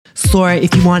So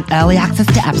if you want early access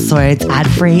to episodes,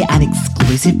 ad-free and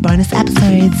exclusive bonus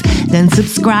episodes, then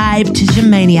subscribe to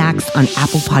Gemaniacs on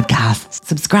Apple Podcasts.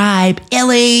 Subscribe,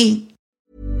 Illy!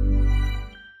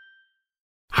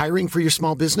 Hiring for your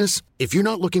small business? If you're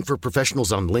not looking for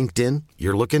professionals on LinkedIn,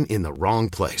 you're looking in the wrong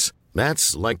place.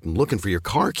 That's like looking for your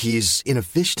car keys in a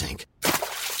fish tank.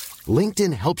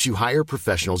 LinkedIn helps you hire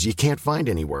professionals you can't find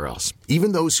anywhere else,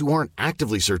 even those who aren't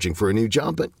actively searching for a new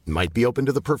job but might be open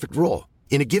to the perfect role.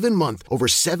 In a given month, over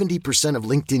 70% of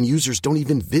LinkedIn users don't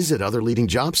even visit other leading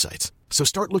job sites. So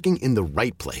start looking in the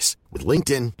right place. With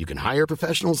LinkedIn, you can hire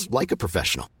professionals like a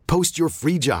professional. Post your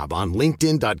free job on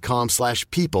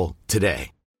linkedin.com/people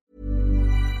today.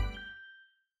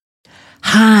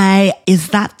 Hi, is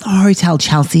that the Hotel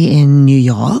Chelsea in New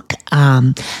York?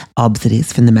 Obs it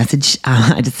is from the message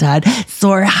I just heard.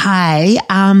 So hi,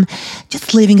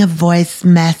 just leaving a voice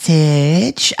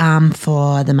message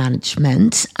for the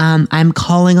management. I'm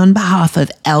calling on behalf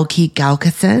of Elkie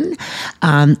Galkison.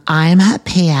 I'm her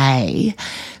PA.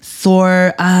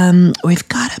 So we've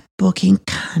got a booking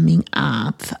coming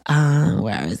up.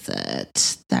 Where is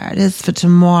it? There it is for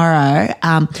tomorrow.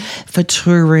 For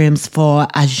 2 rooms for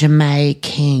a Jemay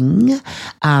King,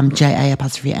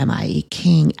 J-A-M-I-E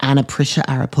King, and a Prisha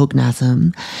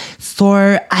Arapugnasm.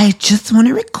 So I just want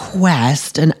to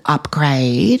request an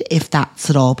upgrade, if that's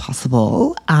at all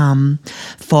possible,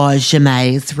 for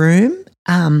Jemay's room.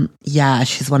 Yeah,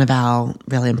 she's one of our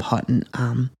really important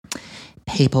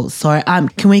people. So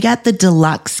can we get the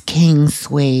deluxe king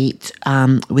suite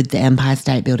with the Empire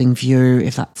State Building view,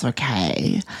 if that's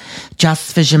okay?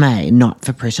 Just for Jemay, not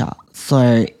for Prisha.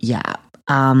 So yeah.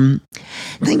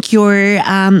 Thank you.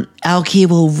 Elkie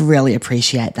will really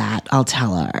appreciate that. I'll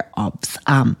tell her, Obs.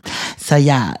 So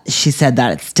yeah, she said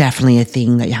that it's definitely a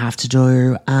thing that you have to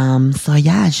do. So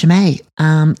yeah, Jemay,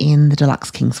 in the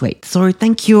deluxe king suite. So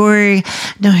thank you.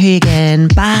 No, who again.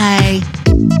 Bye.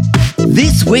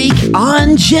 This week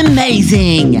on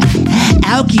Jamazing,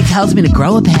 Elkie tells me to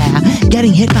grow a pair,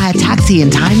 getting hit by a taxi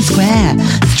in Times Square,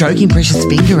 stroking Priscia's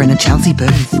finger in a Chelsea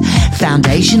booth,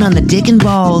 foundation on the dick and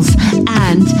balls,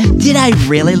 and did I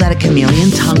really let a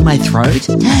chameleon tongue my throat?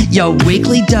 Your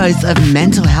weekly dose of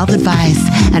mental health advice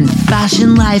and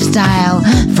fashion lifestyle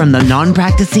from the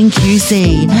non-practicing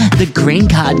QC, the green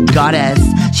card goddess.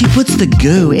 She puts the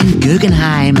goo in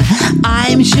Guggenheim.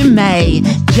 I'm Jemay,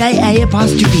 J-A-M-I-E.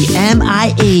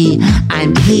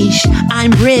 I'm quiche,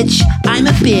 I'm rich, I'm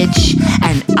a bitch,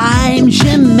 and I'm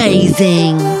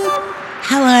Jamazing.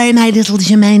 Hello, my little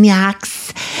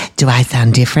Gemaniacs. Do I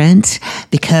sound different?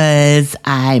 Because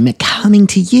I'm coming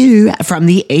to you from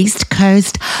the east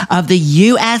coast of the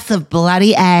US of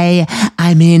bloody A.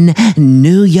 I'm in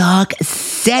New York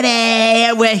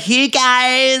City. We're here,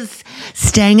 guys.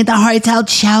 Staying at the Hotel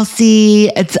Chelsea.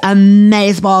 It's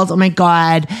amazeballs. Oh my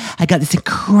God. I got this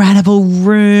incredible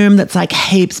room that's like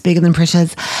heaps bigger than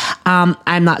Priscia's.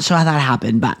 I'm not sure how that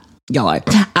happened, but YOLO.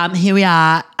 Here we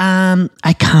are.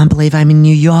 I can't believe I'm in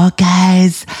New York,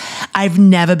 guys. I've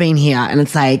never been here, and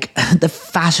it's like the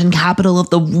fashion capital of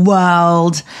the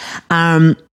world.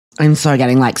 I'm so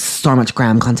getting like so much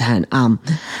gram content.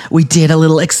 We did a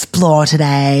little explore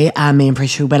today. Me and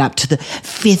Prisha went up to the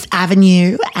 5th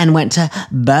Avenue and went to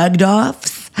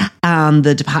Bergdorf's,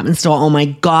 the department store. Oh my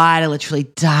God, I literally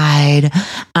died.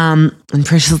 And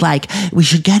Priscia's like, we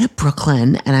should go to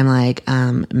Brooklyn. And I'm like,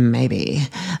 maybe.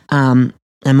 I'm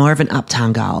more of an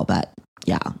Uptown Girl, but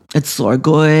yeah, it's so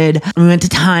good. We went to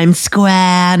Times Square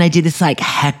and I did this like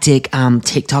hectic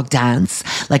TikTok dance,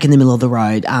 like in the middle of the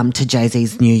road to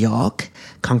Jay-Z's New York,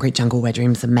 Concrete Jungle Where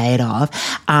Dreams Are Made Of.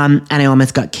 And I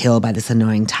almost got killed by this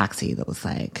annoying taxi that was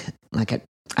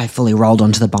I fully rolled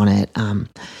onto the bonnet.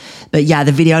 But yeah,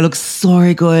 the video looks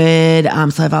so good.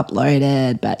 So I've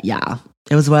uploaded, but yeah.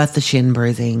 It was worth the shin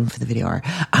bruising for the video.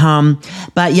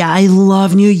 But yeah, I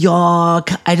love New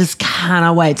York. I just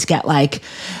cannot wait to get like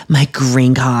my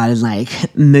green card and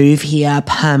like move here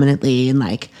permanently and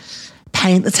like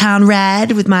paint the town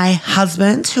red with my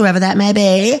husband, whoever that may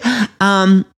be.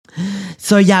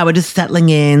 So yeah, we're just settling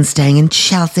in, staying in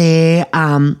Chelsea.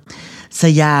 So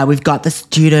yeah, we've got the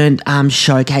student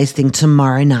showcase thing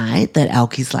tomorrow night that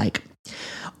Elkie's like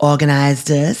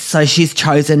organised us. So she's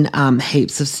chosen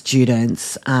heaps of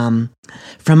students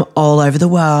from all over the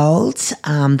world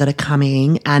that are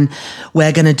coming, and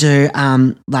we're going to do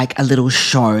like a little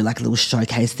show, like a little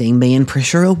showcase thing. Me and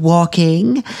Prisha are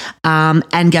walking,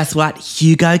 and guess what?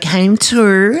 Hugo came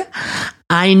too.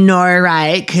 I know,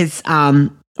 right? Because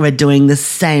we're doing the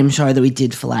same show that we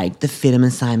did for like the Fidham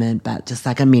assignment, but just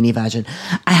like a mini version.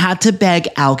 I had to beg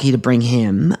Elkie to bring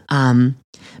him,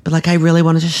 but like I really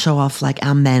wanted to show off like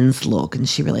our men's look, and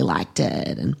she really liked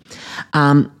it. And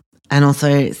And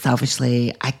also,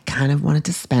 selfishly, I kind of wanted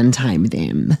to spend time with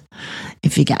him,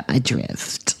 if you get my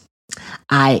drift.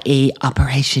 I.e.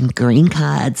 Operation Green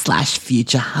Card /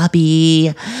 future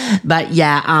hubby. But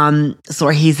yeah, so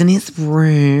he's in his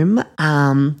room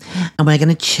and we're going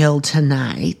to chill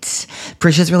tonight.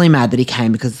 Priscia's really mad that he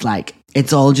came because like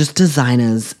it's all just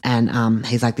designers and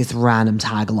he's like this random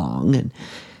tag along and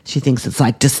she thinks it's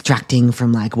like distracting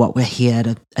from like what we're here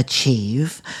to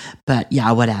achieve. But yeah,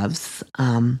 whatevs.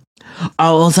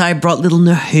 Also, I brought little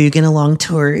Nahugan along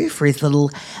too for his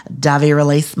little Davy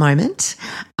release moment.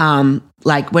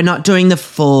 Like we're not doing the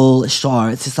full show.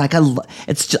 It's just like a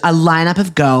lineup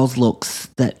of girls' looks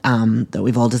that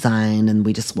we've all designed, and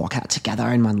we just walk out together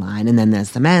in one line. And then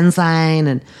there's the men's line,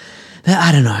 and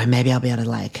I don't know. Maybe I'll be able to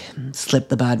like slip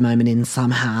the bird moment in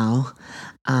somehow.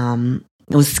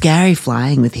 It was scary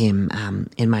flying with him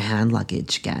in my hand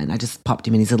luggage again. I just popped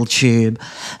him in his little tube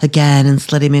again and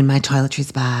slid him in my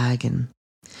toiletries bag. And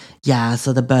yeah,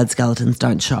 so the bird skeletons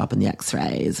don't show up in the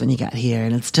x-rays when you get here.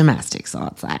 And it's domestic, so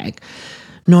it's like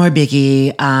no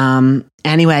biggie.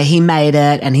 Anyway, he made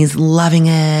it and he's loving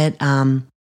it.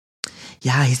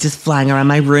 Yeah, he's just flying around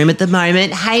my room at the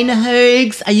moment. Hey,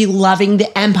 Nahoogs, are you loving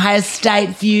the Empire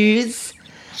State views?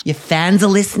 Your fans are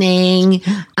listening.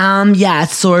 Yeah,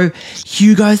 so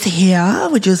Hugo's here,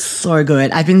 which is so good.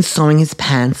 I've been sewing his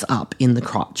pants up in the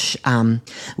crotch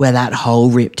where that hole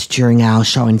ripped during our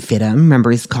show and fit him. Remember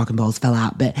his cock and balls fell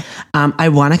out. But I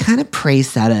want to kind of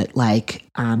preset it like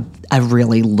a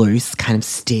really loose kind of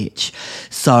stitch.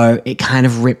 So it kind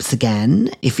of rips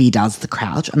again if he does the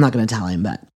crouch. I'm not going to tell him,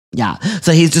 but yeah.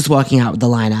 So he's just working out with the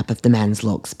lineup of the men's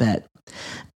looks, but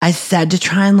I said to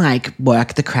try and like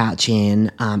work the crouch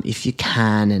in if you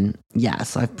can. And yeah,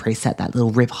 so I've preset that little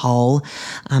rip hole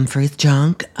for his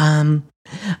junk.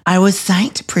 I was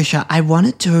saying to Prisha, I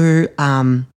want to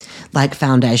do like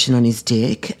foundation on his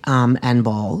dick and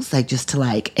balls, like just to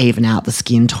like even out the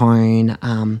skin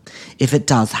tone if it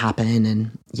does happen.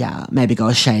 And yeah, maybe go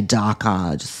a shade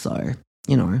darker just so,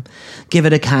 you know, give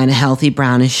it a kind of healthy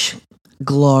brownish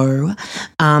glow.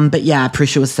 But yeah,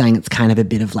 Prisha was saying it's kind of a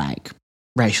bit of like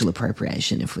racial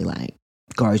appropriation if we like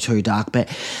go too dark. But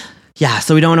yeah,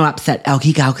 so we don't want to upset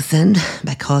Elkie Galkison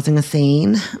by causing a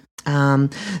scene.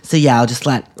 So yeah, I'll just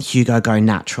let Hugo go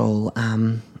natural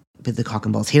with the cock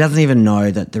and balls. He doesn't even know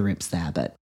that the rip's there,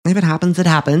 but if it happens, it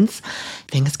happens.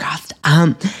 Fingers crossed.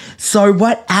 So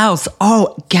what else?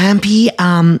 Oh, Gampy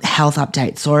health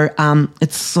update. So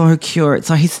it's so cute.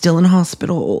 So he's still in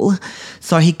hospital.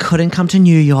 So he couldn't come to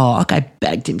New York. I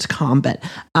begged him to come, but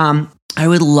I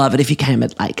would love it if he came,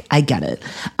 but like, I get it.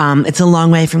 It's a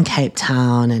long way from Cape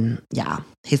Town and yeah,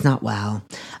 he's not well.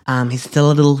 He's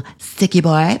still a little sticky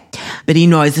boy, but he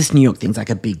knows this New York thing's like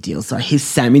a big deal. So he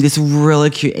sent me this really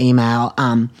cute email.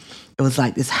 It was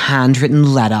like this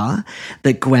handwritten letter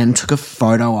that Gwen took a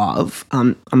photo of.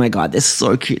 Oh my God, they're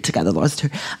so cute together, those two.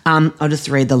 I'll just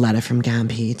read the letter from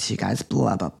Gampy to you guys.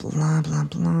 Blah, blah, blah, blah,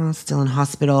 blah. Still in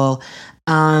hospital.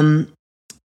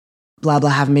 Blah,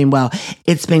 blah, haven't been well.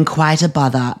 It's been quite a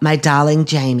bother. My darling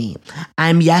Jamie,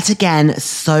 I'm yet again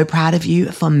so proud of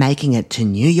you for making it to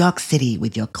New York City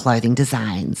with your clothing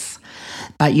designs.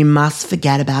 But you must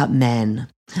forget about men.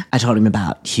 I told him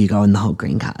about Hugo and the whole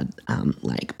green card,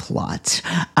 plot.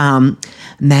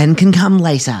 Men can come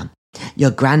later. Your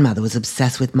grandmother was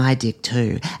obsessed with my dick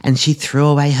too, and she threw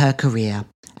away her career,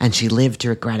 and she lived to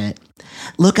regret it.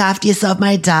 Look after yourself,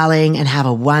 my darling, and have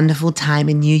a wonderful time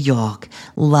in New York.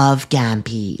 Love,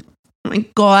 Gampy. Oh my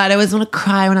God, I always want to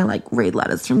cry when I read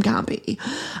letters from Gampy.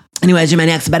 Anyway,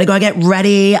 Germaniacs, I better go get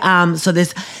ready. So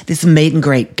there's this meet and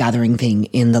greet gathering thing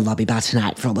in the lobby bar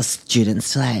tonight for all the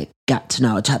students to get to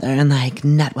know each other and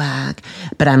network.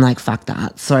 But I'm fuck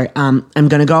that. So I'm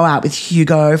gonna go out with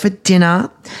Hugo for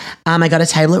dinner. I got a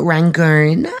table at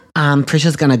Rangoon.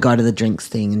 Priscia's gonna go to the drinks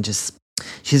thing and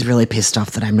she's really pissed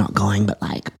off that I'm not going, but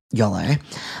YOLO.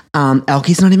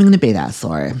 Elkie's not even gonna be there,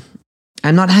 so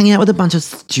I'm not hanging out with a bunch of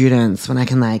students when I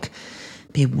can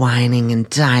be whining and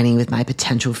dining with my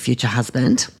potential future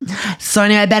husband. So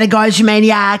anyway, I better go,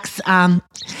 Maniacs.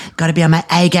 Got to be on my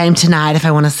A game tonight if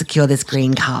I want to secure this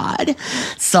green card.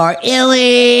 So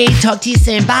Illy, talk to you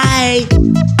soon. Bye.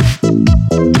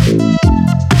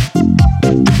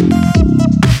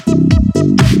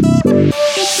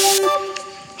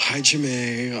 Hi,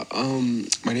 Jamae.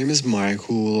 My name is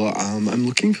Michael. I'm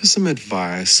looking for some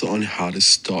advice on how to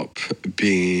stop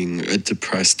being a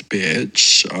depressed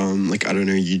bitch. I don't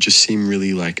know, you just seem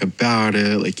really about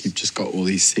it. You've just got all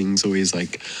these things always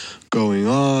going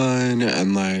on.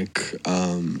 And I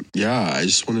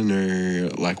just want to know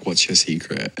what's your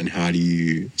secret and how do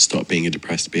you stop being a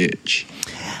depressed bitch?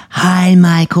 Hi,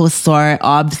 Michael. So,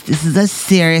 Obs, this is a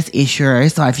serious issue.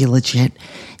 So, if you legit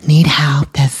need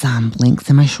help, there's some links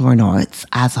in my show notes,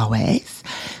 as always,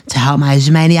 to help my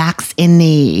maniacs in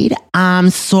need.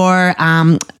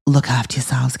 Look after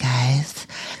yourselves, guys.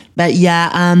 But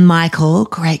yeah, Michael,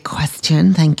 great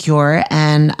question. Thank you.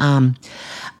 And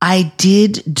I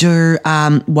did do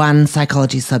one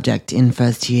psychology subject in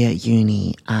first year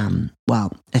uni.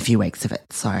 A few weeks of it.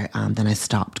 So then I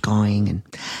stopped going, and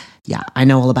yeah, I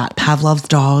know all about Pavlov's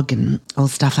dog and all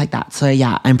stuff like that. So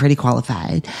yeah, I'm pretty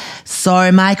qualified.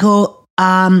 So Michael,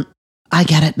 I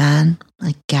get it, man.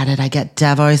 I get it. I get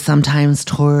Devo sometimes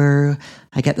too.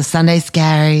 I get the Sunday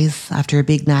scaries after a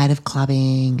big night of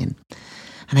clubbing, and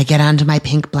I get under my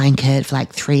pink blanket for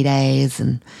like 3 days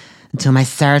and until my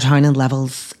serotonin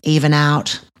levels even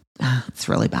out. It's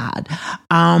really bad.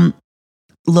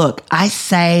 Look, I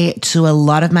say to a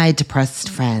lot of my depressed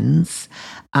friends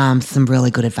some really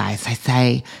good advice. I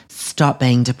say, stop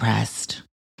being depressed.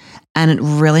 And it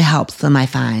really helps them, I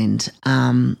find.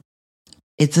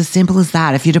 It's as simple as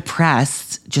that. If you're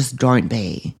depressed, just don't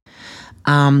be.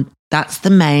 That's the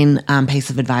main piece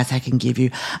of advice I can give you.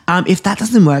 If that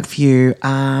doesn't work for you,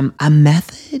 a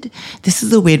method, this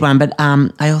is a weird one, but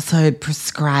I also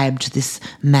prescribed this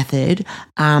method,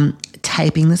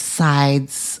 taping the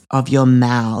sides of your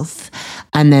mouth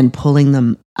and then pulling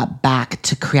them back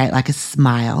to create like a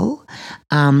smile.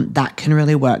 That can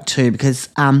really work too, because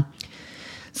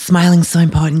smiling's so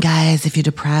important, guys. If you're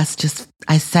depressed,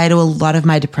 I say to a lot of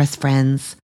my depressed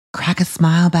friends, crack a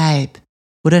smile, babe.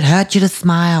 Would it hurt you to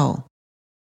smile?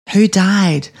 Who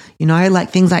died?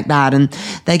 Like things like that. And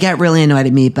they get really annoyed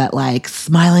at me, but like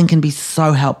smiling can be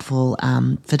so helpful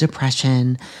for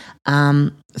depression.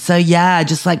 So yeah,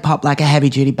 just like pop like a heavy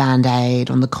duty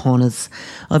Band-Aid on the corners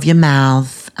of your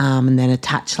mouth, and then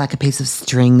attach like a piece of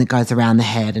string that goes around the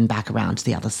head and back around to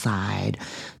the other side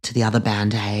to the other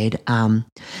Band-Aid. And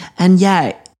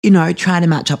yeah, try to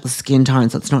match up the skin tone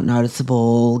so it's not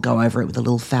noticeable. Go over it with a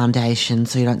little foundation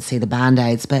so you don't see the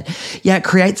Band-Aids. But yeah, it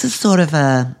creates a sort of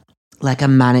a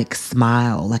manic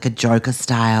smile, like a Joker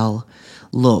style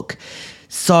look.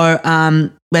 So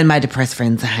when my depressed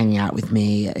friends are hanging out with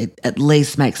me, it at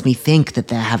least makes me think that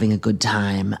they're having a good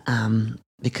time,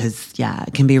 because yeah,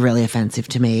 it can be really offensive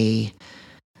to me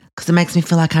because it makes me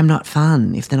feel like I'm not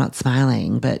fun if they're not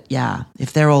smiling. But yeah,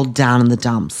 if they're all down in the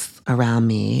dumps around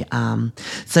me.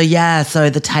 So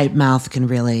the tape mouth can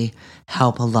really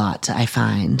help a lot, I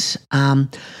find.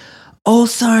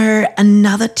 Also,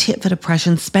 another tip for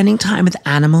depression, spending time with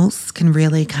animals can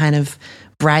really kind of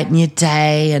brighten your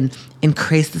day and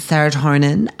increase the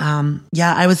serotonin.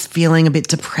 I was feeling a bit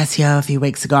depressed here a few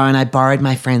weeks ago, and I borrowed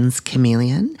my friend's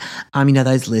chameleon.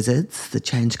 Those lizards that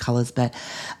change colours. But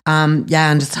and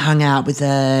just hung out with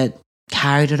it,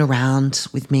 carried it around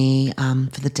with me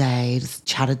for the day, just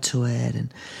chatted to it.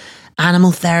 And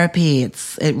animal therapy,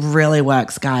 it really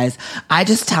works, guys. I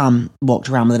just walked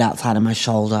around with it outside of my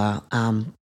shoulder.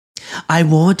 I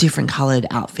wore different coloured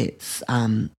outfits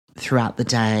throughout the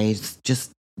day,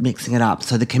 just mixing it up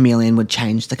so the chameleon would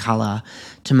change the colour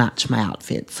to match my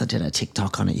outfits. I did a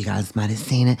TikTok on it. You guys might have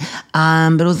seen it.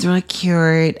 But it was really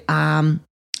cute.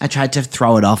 I tried to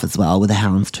throw it off as well with a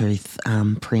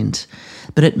houndstooth print,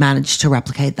 but it managed to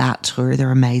replicate that too.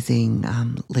 They're amazing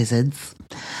lizards.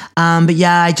 But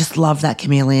yeah, I just love that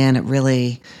chameleon. It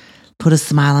really put a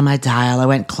smile on my dial. I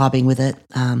went clubbing with it,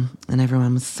 and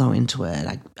everyone was so into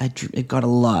it. It got a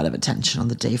lot of attention on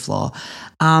the D floor.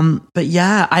 But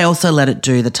yeah, I also let it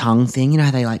do the tongue thing. You know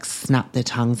how they like snap their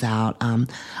tongues out?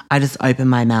 I just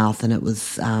opened my mouth and it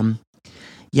was,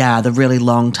 the really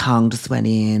long tongue just went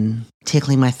in,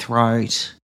 tickling my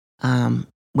throat.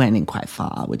 Went in quite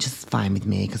far, which is fine with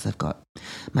me because I've got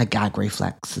my gag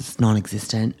reflex is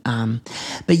non-existent.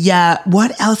 But yeah,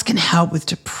 what else can help with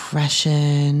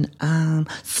depression?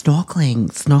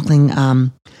 Snorkeling.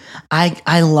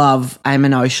 I'm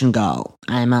an ocean girl.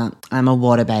 I'm a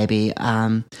water baby.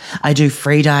 I do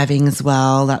free diving as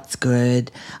well. That's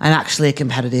good. I'm actually a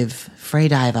competitive free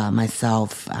diver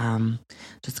myself.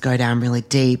 Just go down really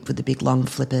deep with the big long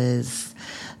flippers.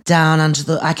 Down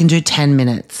I can do 10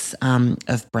 minutes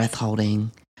of breath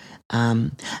holding.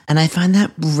 And I find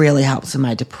that really helps with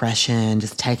my depression,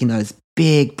 just taking those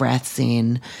big breaths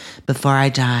in before I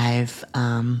dive.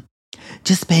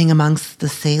 Just being amongst the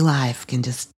sea life can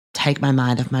just take my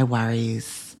mind off my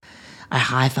worries. I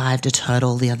high-fived a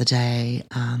turtle the other day.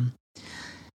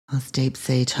 Those deep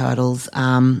sea turtles.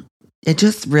 It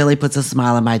just really puts a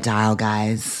smile on my dial,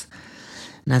 guys.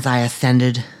 And as I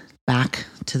ascended back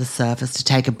to the surface to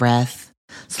take a breath.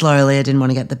 Slowly, I didn't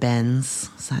want to get the bends,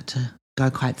 so I had to go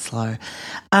quite slow.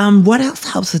 What else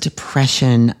helps with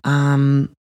depression?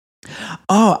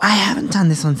 Oh, I haven't done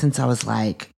this one since I was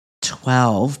like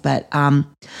 12, but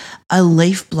a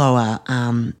leaf blower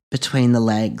between the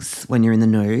legs when you're in the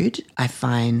nude, I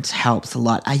find helps a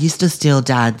lot. I used to steal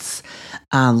Dad's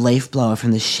leaf blower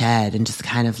from the shed and just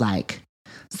kind of like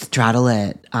straddle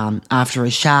it after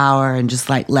a shower and just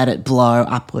like let it blow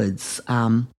upwards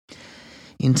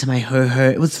into my hoo-hoo.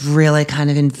 It was really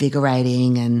kind of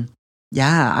invigorating, and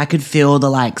yeah, I could feel the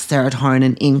like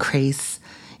serotonin increase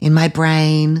in my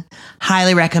brain.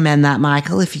 Highly recommend that,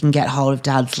 Michael, if you can get hold of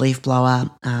Dad's leaf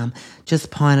blower. Just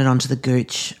point it onto the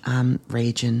gooch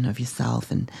region of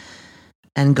yourself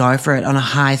and go for it on a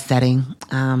high setting.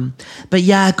 But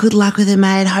yeah, good luck with it,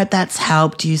 mate. Hope that's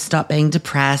helped you stop being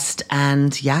depressed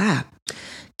and yeah,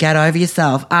 get over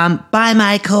yourself. Bye,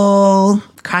 Michael.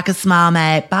 Crack a smile,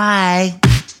 mate. Bye.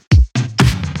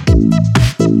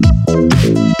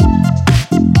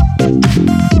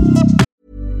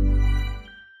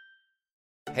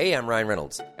 Hey, I'm Ryan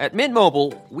Reynolds. At Mint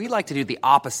Mobile, we like to do the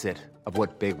opposite of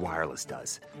what Big Wireless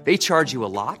does. They charge you a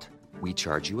lot, we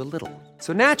charge you a little.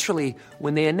 So naturally,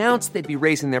 when they announced they'd be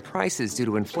raising their prices due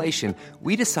to inflation,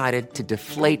 we decided to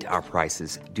deflate our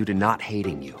prices due to not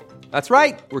hating you. That's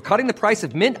right. We're cutting the price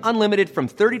of Mint Unlimited from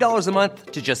 $30 a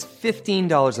month to just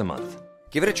 $15 a month.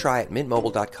 Give it a try at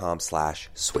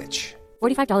mintmobile.com/switch.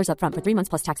 $45 up front for 3 months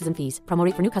plus taxes and fees. Promo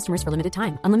rate for new customers for limited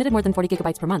time. Unlimited more than 40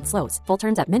 gigabytes per month. Slows full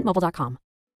terms at mintmobile.com.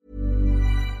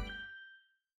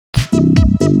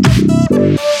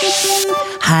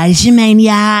 Hi,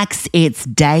 Maniacs. It's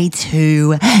day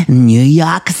 2, New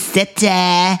York City.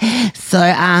 So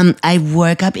I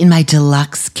woke up in my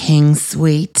deluxe king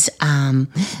suite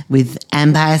with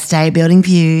Empire State Building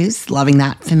views. Loving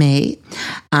that for me.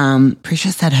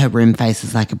 Prisha said her room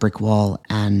faces like a brick wall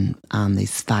and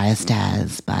these fire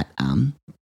stairs, but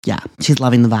yeah, she's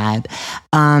loving the vibe.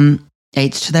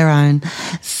 Each to their own.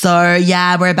 So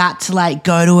yeah, we're about to like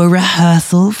go to a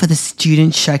rehearsal for the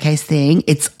student showcase thing.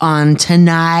 It's on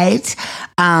tonight.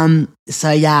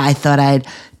 So yeah, I thought I'd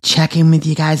check in with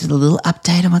you guys with a little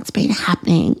update on what's been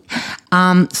happening.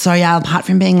 So yeah, apart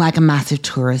from being like a massive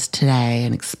tourist today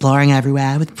and exploring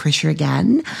everywhere with Prisha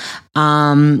again,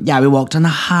 yeah, we walked on the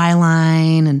High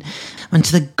Line and went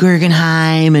to the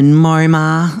Guggenheim and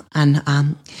MoMA and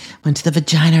went to the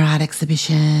Vagina Art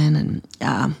exhibition, and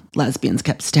lesbians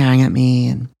kept staring at me,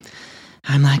 and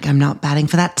I'm like, I'm not batting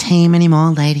for that team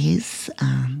anymore, ladies.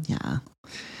 Yeah,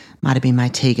 might have been my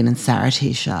Tegan and Sarah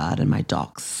t-shirt and my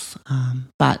docs,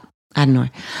 but I don't know.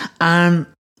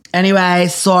 Anyway,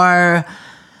 so I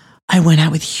went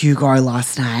out with Hugo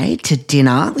last night to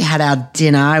dinner. We had our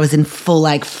dinner. I was in full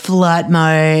like flirt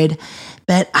mode,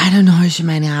 but I don't know,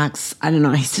 Maniacs. I don't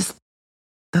know. He's just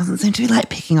doesn't seem to be like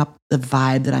picking up the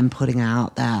vibe that I'm putting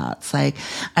out there. It's like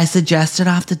I suggested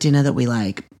after dinner that we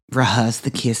like rehearse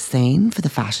the kiss scene for the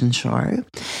fashion show,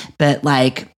 but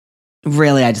like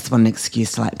really I just want an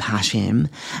excuse to like pash him.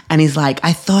 And he's like,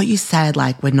 I thought you said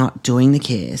like we're not doing the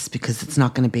kiss because it's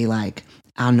not going to be like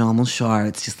our normal show.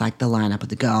 It's just like the lineup of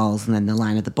the girls and then the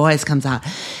line of the boys comes out.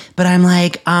 But I'm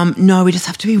like, no, we just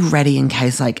have to be ready in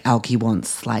case like Elkie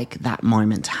wants like that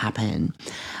moment to happen.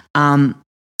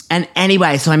 And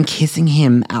anyway, so I'm kissing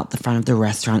him out the front of the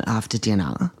restaurant after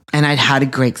dinner. And I'd had a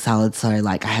Greek salad, so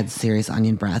like I had serious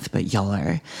onion breath, but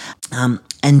yellow.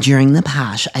 And during the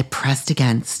pash, I pressed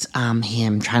against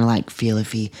him, trying to like feel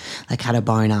if he like had a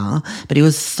boner, but he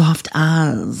was soft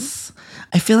as.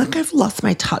 I feel like I've lost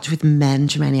my touch with men,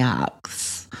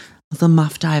 Maniacs. I was a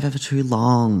muff diver for too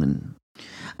long, and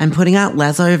I'm putting out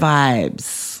Lezo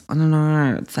vibes. I don't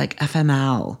know, it's like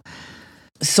FML.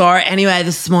 So anyway,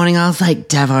 this morning I was like,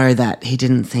 Devo, that he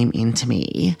didn't seem into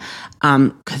me,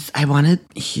 because I wanted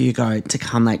Hugo to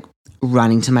come like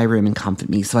running to my room and comfort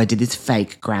me. So I did this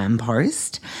fake gram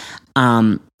post.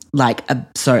 What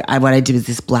I did was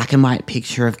this black and white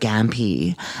picture of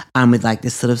Gampy with like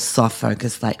this sort of soft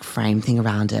focus like frame thing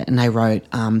around it. And I wrote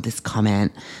this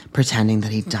comment pretending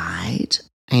that he died.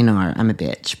 I know, I'm a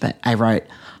bitch, but I wrote,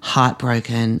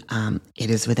 heartbroken, it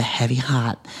is with a heavy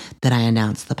heart that I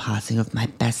announce the passing of my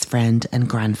best friend and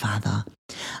grandfather.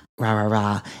 Rah, rah,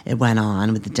 rah. It went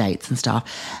on with the dates and stuff.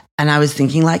 And I was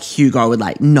thinking like Hugo would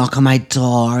like knock on my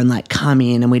door and like come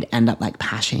in and we'd end up like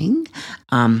pashing.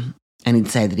 And he'd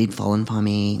say that he'd fallen for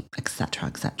me, etc.,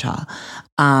 etc.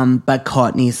 But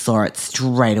Courtney saw it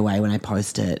straight away when I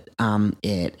posted it,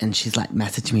 and she's like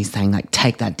messaged me saying like,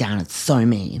 take that down, it's so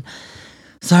mean.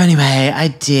 So anyway, I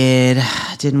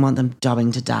didn't want them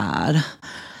dobbing to Dad.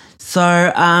 So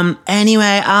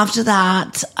anyway, after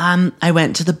that, I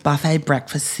went to the buffet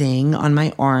breakfast thing on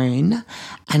my own.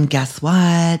 And guess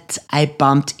what? I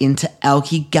bumped into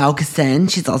Elkie Galkison.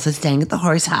 She's also staying at the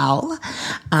hotel.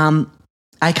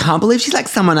 I can't believe she's like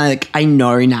someone I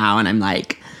know now, and I'm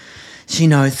like, she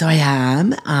knows who I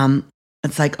am.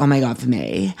 It's like, oh my God, for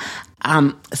me.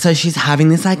 So she's having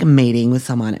this like meeting with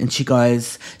someone, and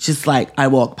she's like, I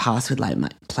walk past with like my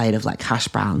plate of like hash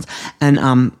browns,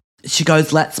 and she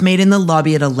goes, let's meet in the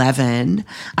lobby at 11.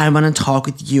 I want to talk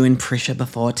with you and Prisha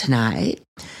before tonight.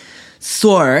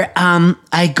 So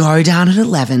I go down at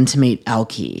 11 to meet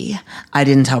Elkie. I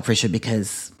didn't tell Prisha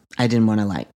because I didn't want to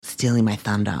like stealing my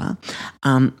thunder.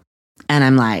 And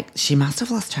I'm like, she must have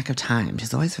lost track of time.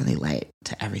 She's always really late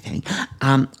to everything.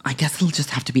 I guess it'll just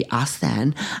have to be us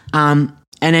then. And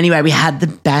anyway, we had the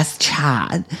best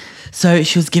chat. So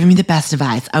she was giving me the best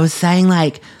advice. I was saying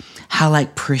like how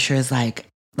like Prisha is like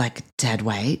dead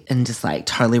weight and just like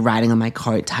totally riding on my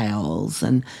coattails.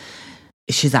 And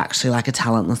she's actually like a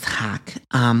talentless hack,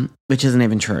 which isn't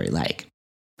even true. Like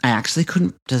I actually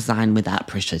couldn't design without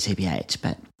Prisha, TBH,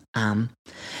 but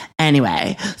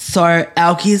anyway, so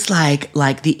Elkie's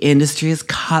like the industry is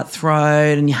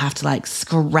cutthroat and you have to like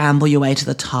scramble your way to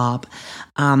the top.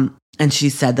 And she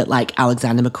said that like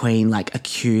Alexander McQueen like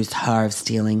accused her of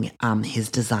stealing his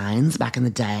designs back in the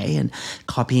day and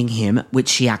copying him, which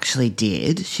she actually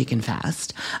did, she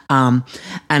confessed. And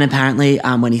apparently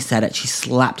when he said it, she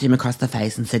slapped him across the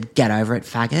face and said, get over it,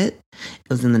 faggot. It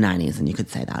was in the 90s and you could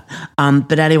say that.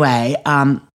 But anyway,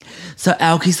 so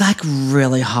Elkie's like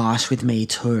really harsh with me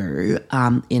too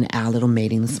in our little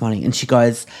meeting this morning. And she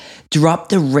goes, drop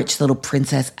the rich little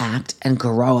princess act and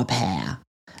grow a pair.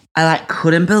 I like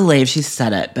couldn't believe she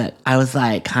said it, but I was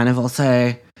like kind of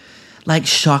also like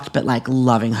shocked but like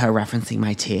loving her referencing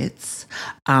my tits.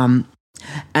 And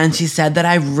she said that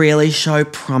I really show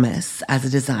promise as a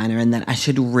designer and that I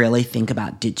should really think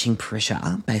about ditching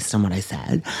Prisha based on what I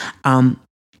said. And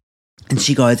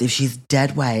she goes, if she's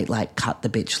dead weight, like cut the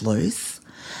bitch loose.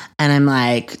 And I'm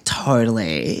like,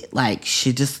 totally. Like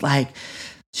she just like,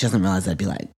 she doesn't realize I'd be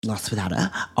like lost without her.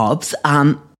 Obs.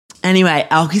 Anyway,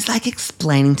 Elkie's like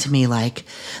explaining to me like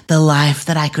the life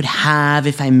that I could have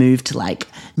if I moved to like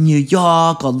New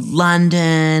York or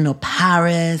London or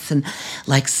Paris and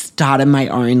like started my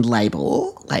own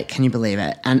label. Like, can you believe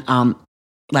it? And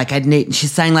like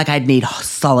she's saying like I'd need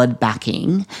solid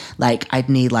backing. Like I'd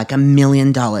need like $1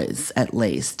 million at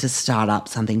least to start up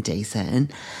something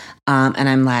decent. And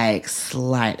I'm like,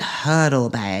 slight hurdle,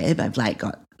 babe. I've like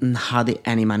got hardly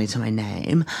any money to my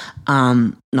name.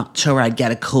 Not sure I'd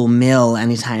get a cool meal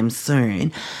anytime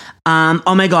soon.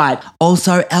 Oh my God.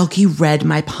 Also, Elkie read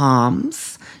my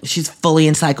palms. She's fully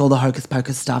into like all the hocus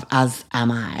pocus stuff, as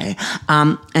am I.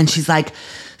 And she's like,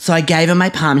 so I gave her my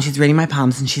palm. She's reading my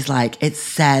palms and she's like, it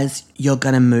says you're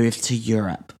going to move to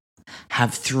Europe,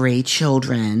 have 3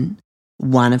 children.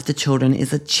 One of the children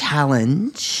is a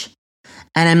challenge.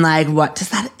 And I'm like, what does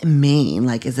that mean?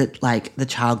 Like, is it like the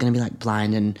child going to be like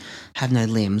blind and have no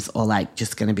limbs or like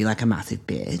just going to be like a massive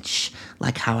bitch?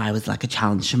 Like how I was like a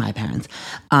challenge to my parents.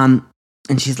 And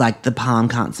she's like, the palm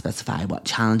can't specify what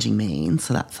challenging means.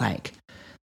 So that's like,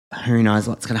 who knows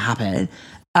what's going to happen.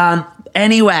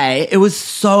 Anyway, it was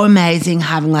so amazing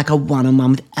having like a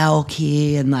one-on-one with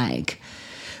Elkie and like,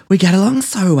 we get along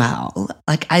so well.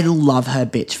 Like I love her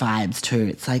bitch vibes too.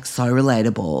 It's like so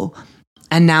relatable.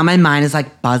 And now my mind is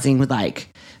like buzzing with like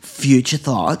future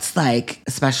thoughts, like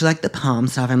especially like the palm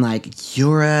stuff. I'm like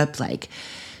Europe, like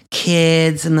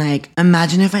kids, and like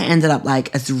imagine if I ended up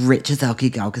like as rich as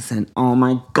Elkie Gelkerson. Oh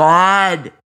my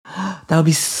God, that would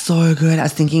be so good. I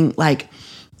was thinking like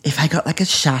if I got like a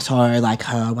chateau like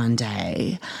her one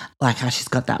day, like how she's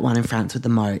got that one in France with the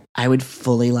moat, I would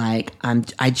fully like,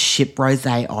 I'd ship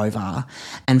Rosé over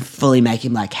and fully make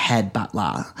him like head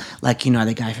butler. Like, you know,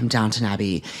 the guy from Downton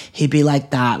Abbey. He'd be like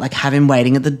that, like have him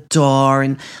waiting at the door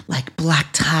and like black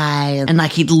tie and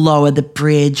like he'd lower the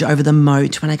bridge over the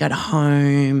moat when I got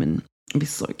home and it'd be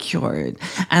so cute. And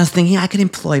I was thinking I could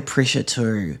employ Prisha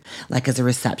too, like as a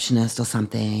receptionist or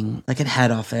something, like at head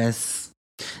office.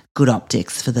 Good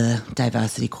optics for the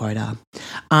diversity quota.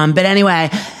 But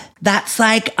anyway, that's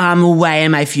like way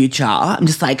in my future. I'm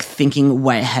just like thinking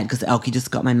way ahead because Elkie just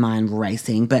got my mind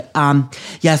racing. But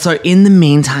yeah, so in the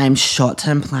meantime,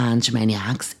 short-term plan,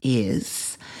 Germaniacs,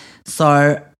 is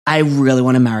so I really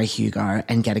want to marry Hugo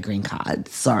and get a green card.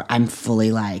 So I'm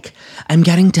fully like, I'm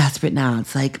getting desperate now.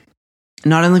 It's like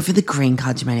not only for the green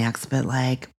card, Germaniacs, but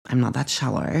like I'm not that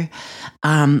shallow.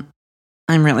 I'm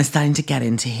really starting to get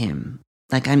into him.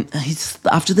 Like he's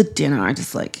after the dinner, I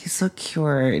just like, he's so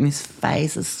cute and his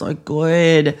face is so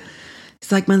good.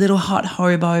 He's like my little hot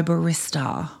hobo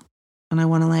barista. And I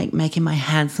want to like make him my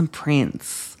handsome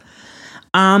prince.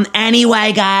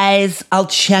 Anyway, guys, I'll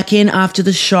check in after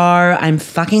the show. I'm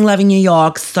fucking loving New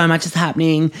York. So much is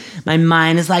happening. My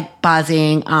mind is like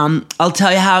buzzing. I'll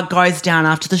tell you how it goes down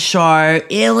after the show.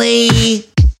 Illy.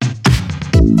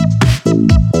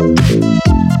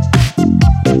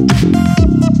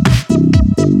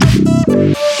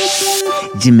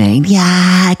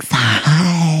 Maniacs,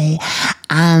 hi.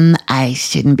 I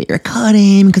shouldn't be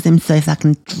recording because I'm so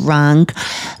fucking drunk,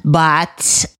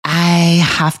 but I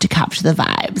have to capture the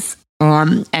vibes,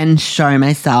 and show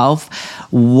myself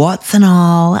what's and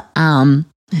all.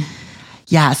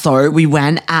 Yeah, so we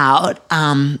went out.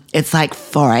 It's like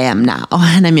 4 a.m. now,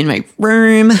 and I'm in my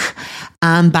room,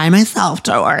 by myself.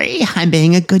 Don't worry, I'm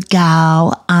being a good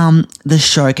gal. The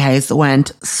showcase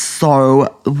went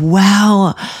so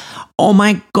well. Oh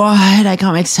my God, I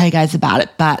can't wait to tell you guys about it.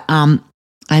 But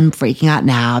I'm freaking out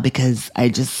now because I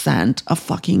just sent a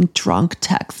fucking drunk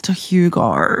text to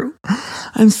Hugo.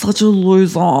 I'm such a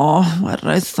loser. Why did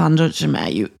I send it to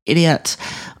me, you idiot?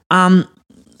 Where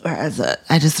is it?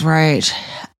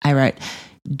 I wrote,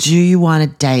 do you want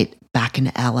to date back in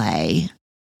LA?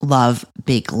 Love,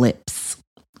 big lips.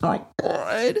 Oh my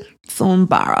God, so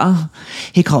embarrassed.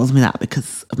 He calls me that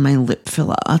because of my lip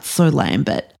filler. It's so lame,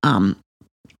 but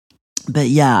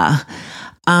yeah,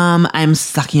 I'm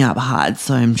sucking up hard,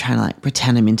 so I'm trying to like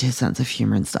pretend I'm into his sense of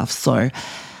humor and stuff. So,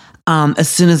 as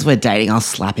soon as we're dating, I'll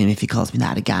slap him if he calls me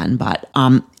that again. But,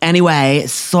 anyway,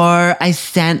 so I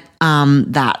sent,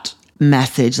 that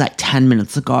message like 10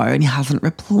 minutes ago and he hasn't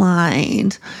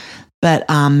replied. But,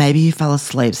 maybe he fell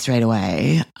asleep straight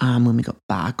away, when we got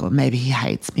back, or maybe he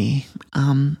hates me.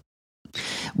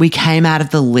 We came out of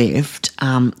the lift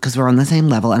because we're on the same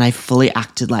level, and I fully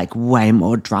acted like way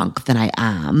more drunk than I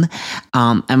am.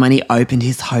 And when he opened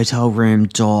his hotel room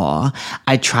door,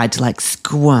 I tried to like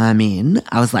squirm in.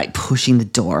 I was like pushing the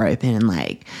door open and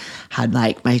like had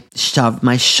like shoved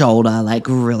my shoulder like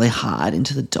really hard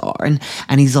into the door.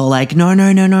 And he's all like, no.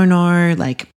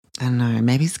 Like, I don't know,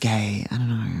 maybe he's gay. I don't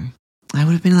know. I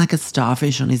would have been like a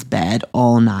starfish on his bed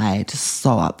all night, just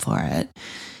so up for it.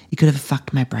 You could have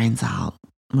fucked my brains out.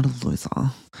 What a loser.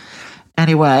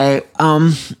 Anyway,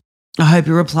 I hope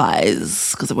he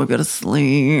replies because I won't go to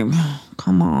sleep.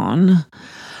 Come on.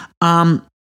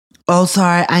 Also,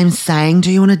 I'm saying,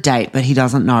 do you want to date? But he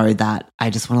doesn't know that I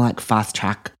just want to like fast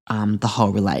track the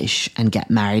whole relation and get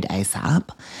married ASAP.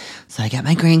 So I get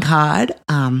my green card.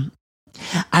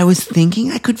 I was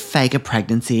thinking I could fake a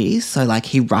pregnancy. So like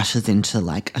he rushes into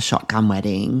like a shotgun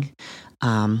wedding.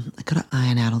 I gotta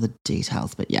iron out all the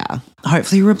details, but yeah.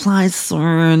 Hopefully he replies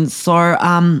soon. So,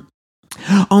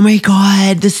 oh my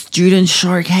God, the student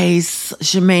showcase,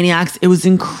 Shamaniacs, it was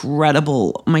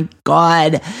incredible. Oh my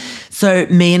God. So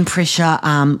me and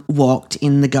Prisha, walked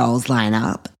in the girls'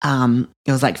 lineup.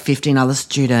 It was like 15 other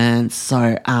students.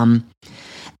 So,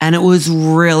 and it was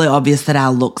really obvious that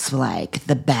our looks were like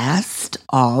the best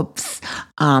obs.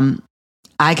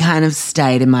 I kind of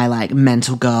stayed in my like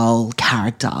mental girl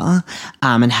character,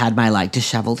 and had my like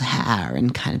disheveled hair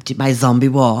and kind of did my zombie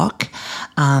walk,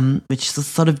 which was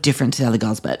sort of different to the other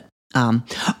girls. But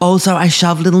also I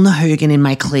shoved little Nahugan in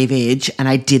my cleavage and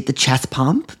I did the chest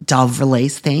pump Dove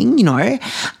release thing, you know,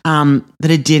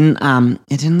 but it didn't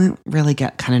really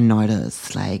get kind of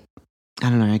noticed. Like,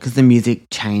 I don't know, because the music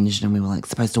changed and we were like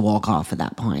supposed to walk off at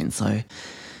that point. So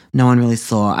no one really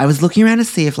saw. I was looking around to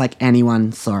see if like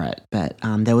anyone saw it, but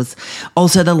there was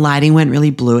also the lighting went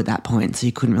really blue at that point, so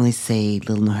you couldn't really see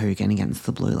Little Nahugan against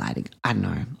the blue lighting. I don't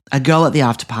know. A girl at the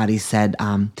after party said,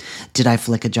 "Did I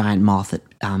flick a giant moth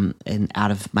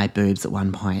out of my boobs at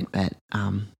one point?" But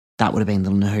that would have been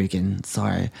Little Nahugan.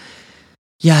 So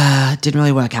yeah, it didn't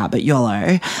really work out, but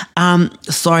YOLO.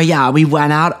 So yeah, we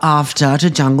went out after to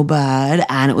Jungle Bird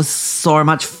and it was so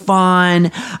much fun.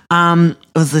 It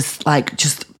was this like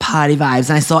just party vibes.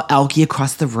 And I saw Elkie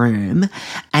across the room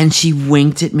and she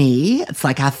winked at me. It's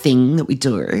like our thing that we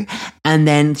do. And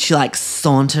then she like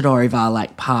sauntered over,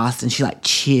 like past, and she like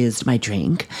cheersed my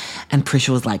drink. And Prisha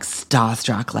was like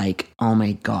starstruck, like, oh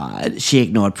my God. She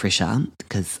ignored Prisha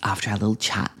because after our little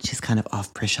chat, she's kind of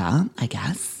off Prisha, I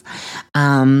guess.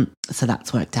 So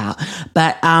that's worked out.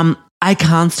 But I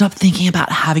can't stop thinking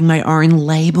about having my own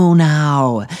label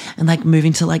now and like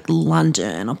moving to like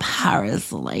London or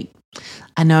Paris or like,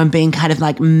 I know I'm being kind of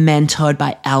like mentored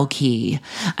by Elkie.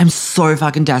 I'm so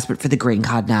fucking desperate for the green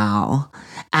card now.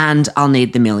 And I'll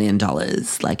need the $1 million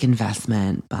like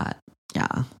investment. But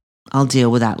yeah, I'll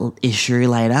deal with that little issue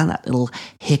later, that little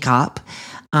hiccup.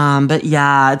 But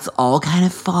yeah, it's all kind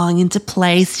of falling into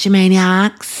place,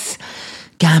 Shamaniacs.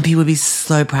 Gampy would be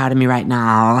so proud of me right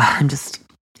now. I'm just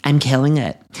I'm killing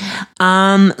it.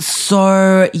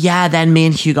 So yeah, then me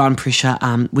and Hugo and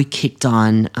Prisha, we kicked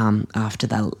on after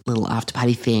that little after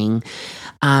party thing.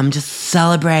 Just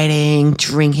celebrating,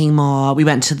 drinking more. We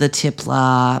went to the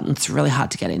Tippler. It's really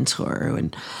hard to get into,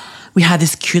 and we had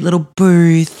this cute little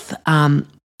booth.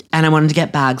 And I wanted to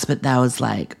get bags, but that was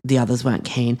like the others weren't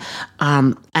keen.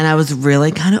 And I was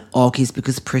really kind of awkies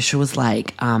because Prisha was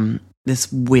like,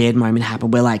 this weird moment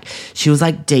happened where like she was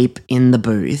like deep in the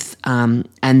booth, and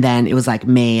then it was like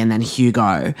me and then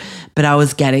Hugo, but I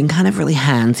was getting kind of really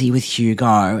handsy with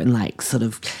Hugo and like sort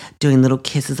of doing little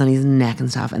kisses on his neck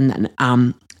and stuff, and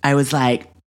then I was like,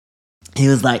 he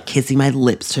was like kissing my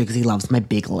lips too because he loves my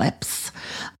big lips.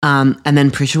 And then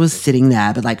Prisha was sitting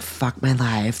there, but like, fuck my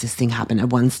life, this thing happened. At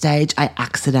one stage, I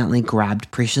accidentally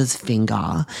grabbed Prisha's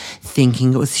finger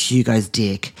thinking it was Hugo's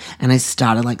dick, and I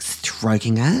started like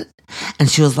stroking it. And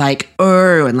she was like,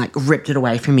 oh, and like ripped it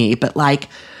away from me. But like,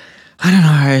 I don't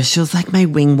know, she was like my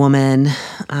wing woman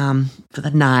for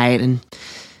the night, and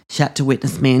she had to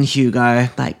witness me and Hugo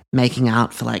like making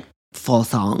out for like 4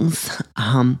 songs.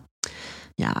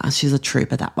 Yeah, she's a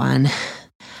trooper, that one.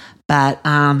 But,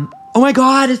 oh my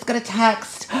God, it's got a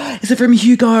text. Is it from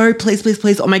Hugo? Please, please,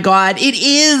 please. Oh my God, it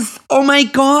is. Oh my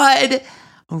God.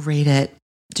 I'll read it.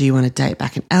 Do you want to date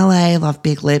back in LA? Love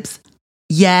big lips.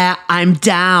 Yeah, I'm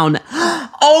down.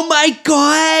 Oh my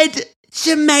God.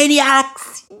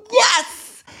 Shamaniacs.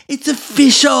 Yes. It's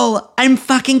official. I'm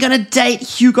fucking gonna date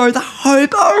Hugo the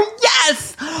Hobo.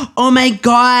 Yes. Oh my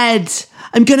God.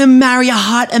 I'm gonna marry a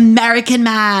hot American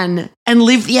man and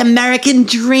live the American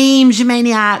dream,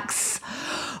 Shamaniacs.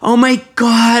 Oh my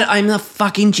God, I'm the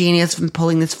fucking genius from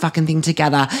pulling this fucking thing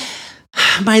together.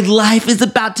 My life is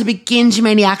about to begin,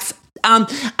 Shamaniacs.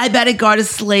 I better go to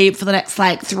sleep for the next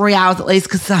like 3 hours at least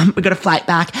because we got a flight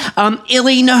back.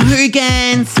 Illy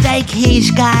Nahugan, stay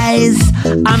quiche, guys.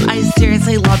 I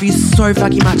seriously love you so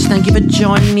fucking much. Thank you for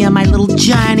joining me on my little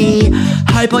journey.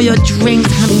 Hope all your dreams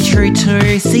coming true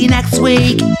too. See you next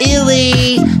week,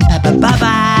 Illy.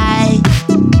 Bye.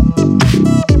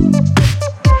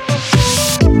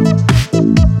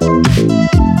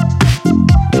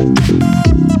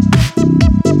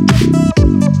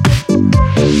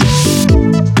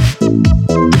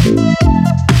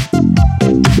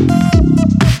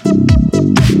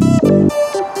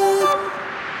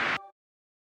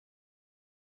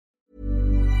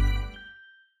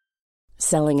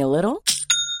 Selling a little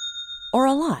or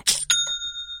a lot?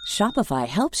 Shopify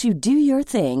helps you do your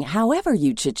thing however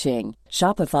you cha-ching.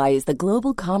 Shopify is the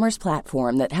global commerce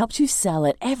platform that helps you sell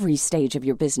at every stage of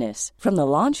your business. From the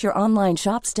launch your online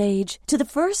shop stage to the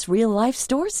first real-life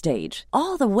store stage,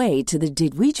 all the way to the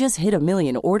did we just hit a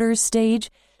million orders stage.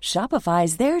 Shopify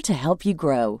is there to help you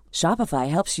grow. Shopify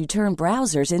helps you turn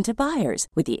browsers into buyers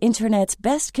with the internet's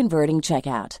best converting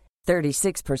checkout.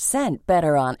 36%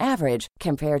 better on average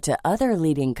compared to other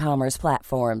leading commerce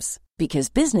platforms. Because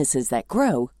businesses that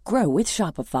grow, grow with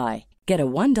Shopify. Get a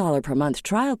 $1 per month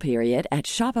trial period at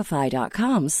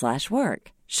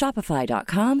shopify.com/work.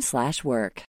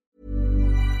 Shopify.com/work.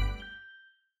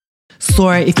 So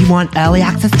if you want early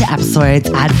access to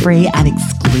episodes, ad-free and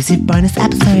exclusive bonus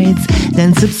episodes,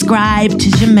 then subscribe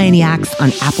to Shamaniacs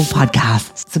on Apple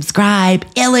Podcasts. Subscribe,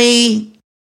 Illy!